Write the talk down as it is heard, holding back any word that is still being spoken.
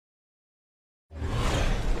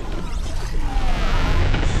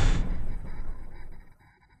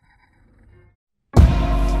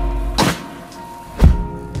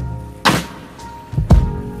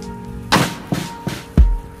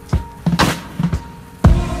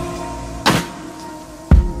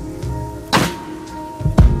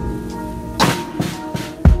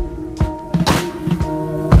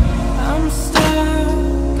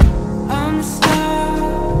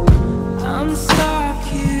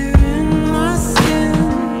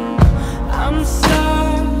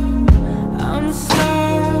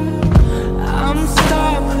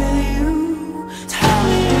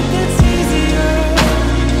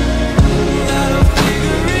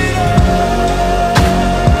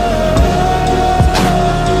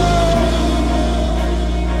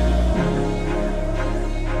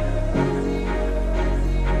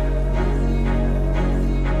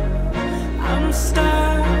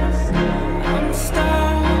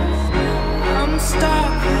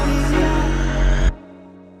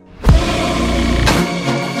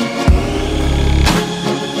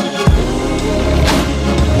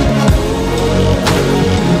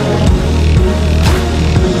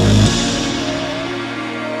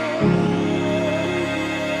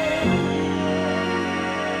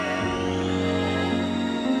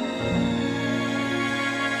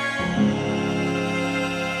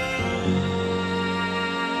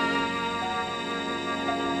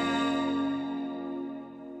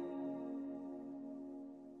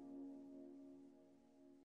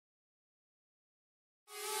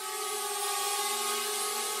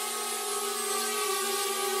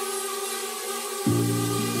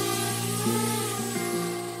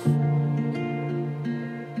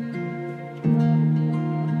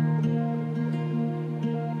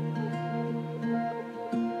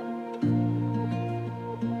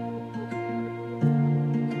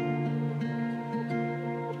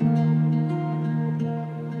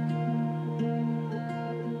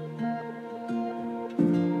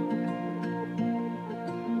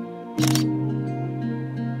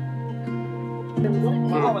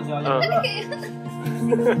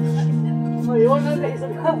Iwan na lang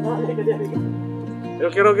isang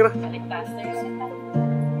Kero.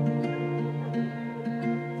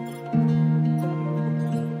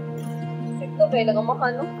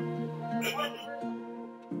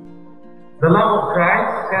 The love of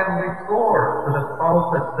Christ can restore to the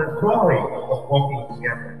spouses the joy of walking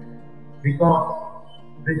together, because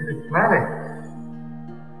this is marriage.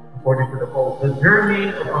 According to the Pope, the journey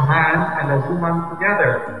of a man and a woman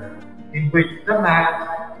together, in which the man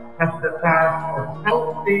has the task of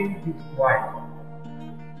helping his wife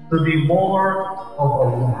to be more of a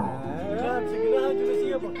woman,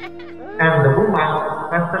 and the woman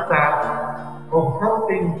has the task of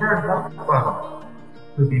helping her husband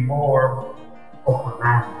to be more of a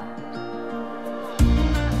man.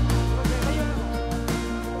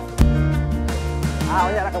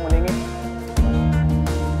 Wala ka muningin.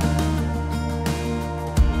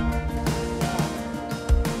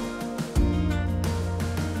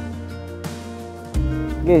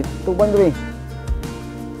 Okay, tuban dulu.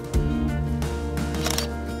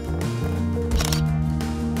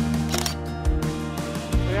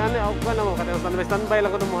 Kaya ako ka naman, standby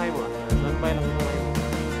lang ko tumuhay mo. Standby lang ko tumuhay mo.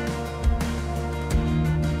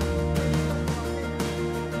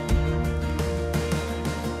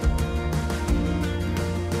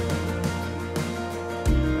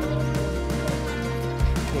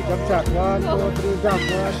 Okay, jump shot. 1, 2, 3, jump.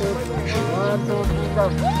 1, 2, 3,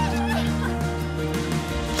 jump.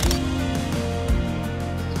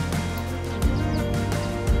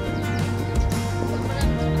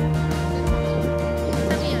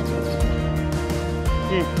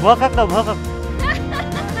 Buhakak daw, buhakak.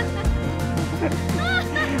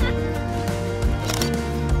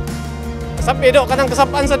 Kasapi do, kanang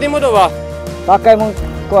kasapan sa dimo do ba? Pakai mong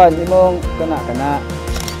kuan, imong kana.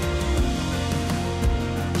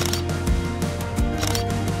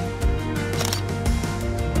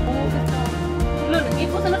 Lo,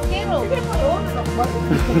 nag-ipo sa Kero.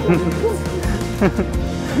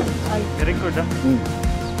 Ay, record ah.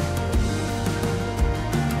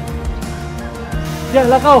 Diyan,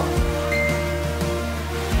 lakaw!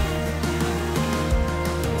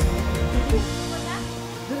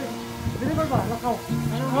 Dili ba? Lakaw.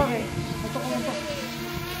 Okay. Antok.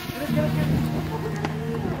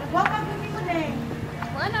 Waka ko mo na eh.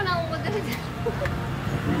 Ano na ako dito?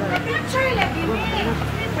 Picture lagi ni.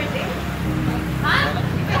 Pwede? Ha?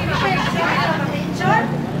 Picture?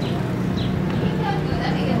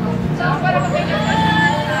 Para mag-picture.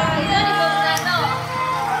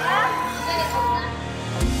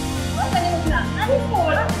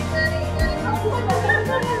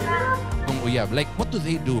 Kung uyab, like what do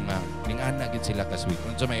they do nga? Ningana gid sila ka sweet.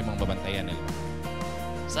 Unsa may imong babantayan nila?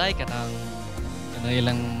 Say kanang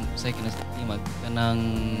ilang say kinastimag kanang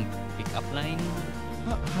pick up line.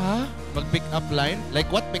 Ha? Mag pick up line?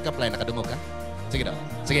 Like what pick up line? Nakadungog ka? Sige daw.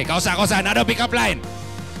 Sige, kausa. Ano pick up line?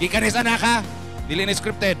 Gikanis na ka? Dili na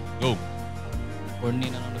scripted. Go.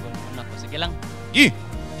 Corny na nang anak ko. Sige lang. Gi.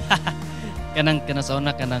 Kanang sa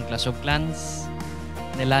una kanang Clash of Clans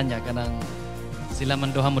nila niya kanang sila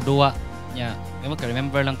man duha mo duwa niya.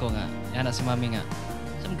 Remember lang ko nga yana si mami nga.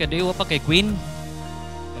 Sam ka diwa pa kay Queen.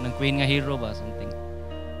 Kanang Queen nga hero ba something.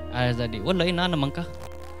 Ay dadi wala ina naman ka.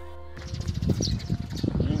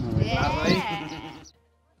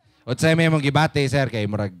 O say may mong gibate sir kay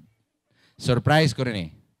murag surprise ko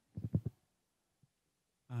rin eh.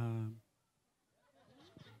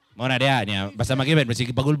 Mo na dia niya basta mag-event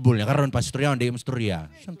sige pagulbul niya karon pa storya di mo storya.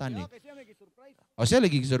 Saan tani? O siya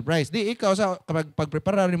lagi surprise. Di ikaw sa kapag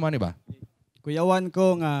pagprepara rin mo ani ba? Kuyawan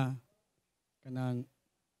ko nga kanang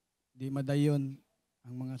di madayon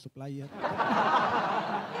ang mga supplier.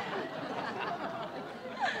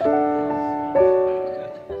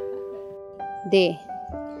 Day,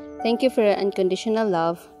 thank you for your unconditional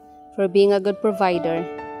love, for being a good provider,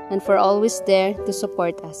 and for always there to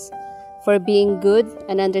support us, for being good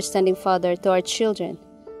and understanding father to our children,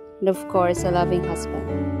 and of course, a loving husband.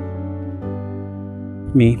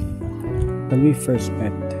 Me, when we first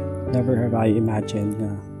met, never have I imagined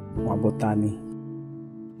na mabutani.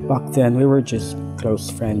 Back then, we were just close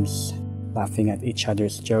friends, laughing at each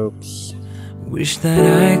other's jokes. Wish that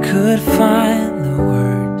I could find the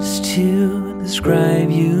words to describe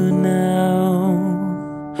you now.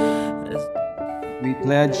 We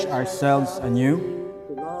pledge ourselves anew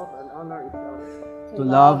To love and honor each other. to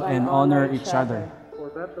love and honor each other, For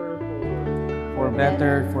better, for worse. for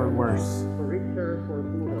better, for worse, For richer, for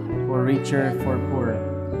poorer. for richer, for poorer,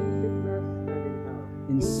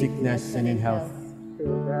 In sickness and in health.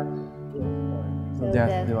 till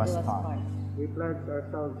death do us part. We pledge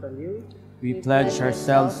ourselves anew We pledge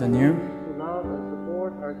ourselves anew to love and support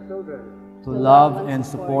support our children, to love and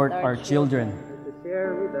support our children, and to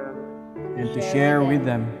share with them and to share with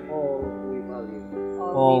them all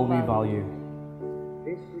we value.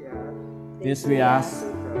 This we ask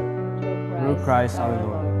through Christ our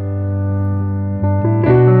Lord.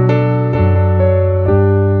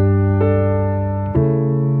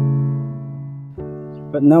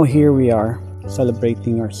 But now here we are,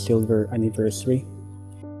 celebrating our silver anniversary.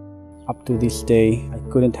 Up to this day, I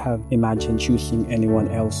couldn't have imagined choosing anyone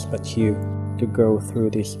else but you to go through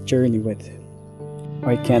this journey with.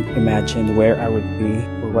 I can't imagine where I would be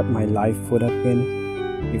or what my life would have been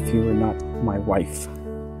if you were not my wife.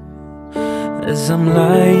 As I'm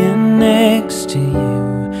lying next to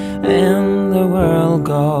you and the world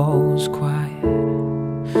goes quiet,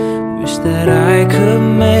 wish that I could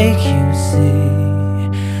make you see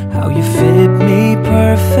how you fit me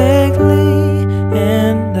perfectly,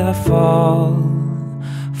 and I fall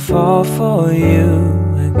for you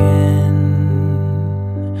again.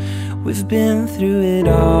 We've been through it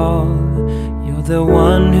all, you're the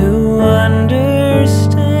one who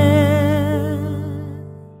understands.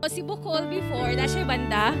 Si Bukool before, na siya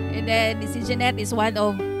banda, and then si Jeanneth is one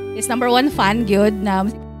of his #1 fan gyud na.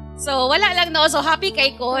 So wala lang no, so happy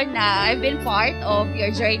kay ko na I've been part of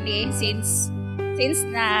your journey since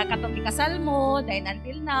na katong ikasal mo, then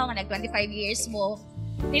until now, nga nag-25 years mo.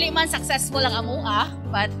 Dili man successful ang amua,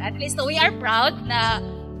 but at least we are proud na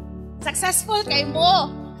successful kay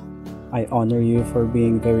mo. I honor you for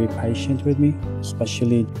being very patient with me,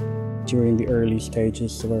 especially during the early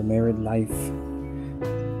stages of our married life.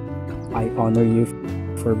 I honor you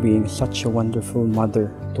for being such a wonderful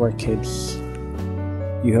mother to our kids.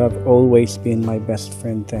 You have always been my best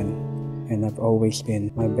friend then, and have always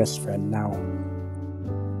been my best friend now.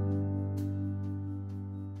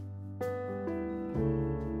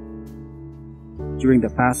 During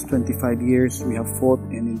the past 25 years, we have fought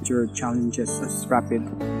and endured challenges as rapid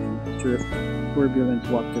and turbulent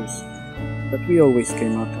waters, but we always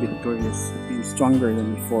came out victorious and stronger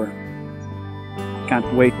than before. I can't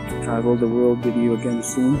wait to travel the world with you again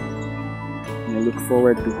soon, and I look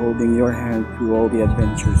forward to holding your hand through all the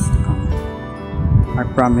adventures to come. I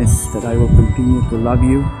promise that I will continue to love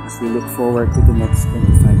you as we look forward to the next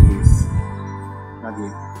 25 years. Love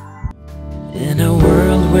you. In a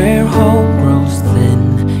world where hope grows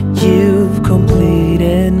thin, you've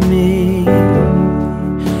completed me,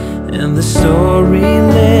 and the story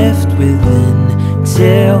left within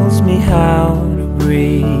tells me how to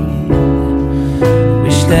breathe.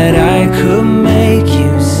 Wish that I could make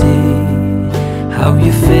you see how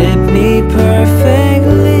you fit me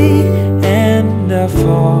perfectly, and I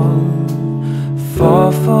fall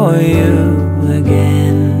for you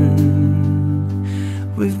again.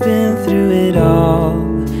 We've been through it all,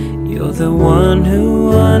 you're the one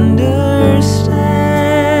who understands.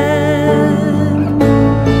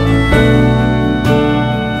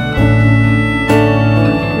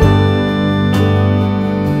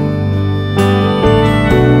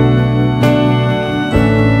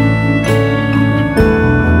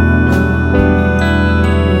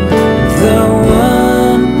 The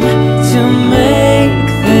one to make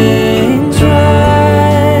things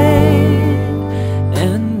right,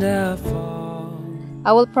 and I fall.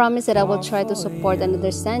 I will promise that I will try to support and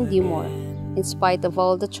understand you more, in spite of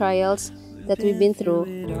all the trials that we've been through,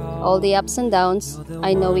 all the ups and downs.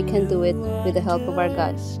 I know we can do it with the help of our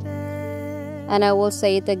God. And I will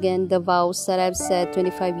say it again, the vows that I've said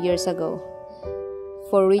 25 years ago.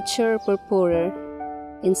 For richer, for poorer,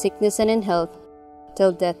 in sickness and in health,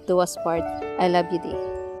 till death do us part. I love you, Dee.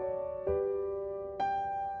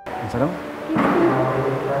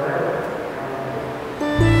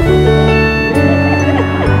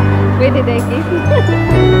 Wait, did I give you?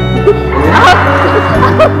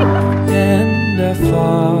 And I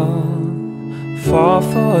fall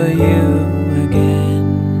for you again.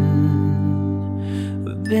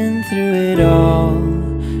 We've been through it all,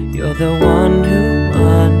 you're the one who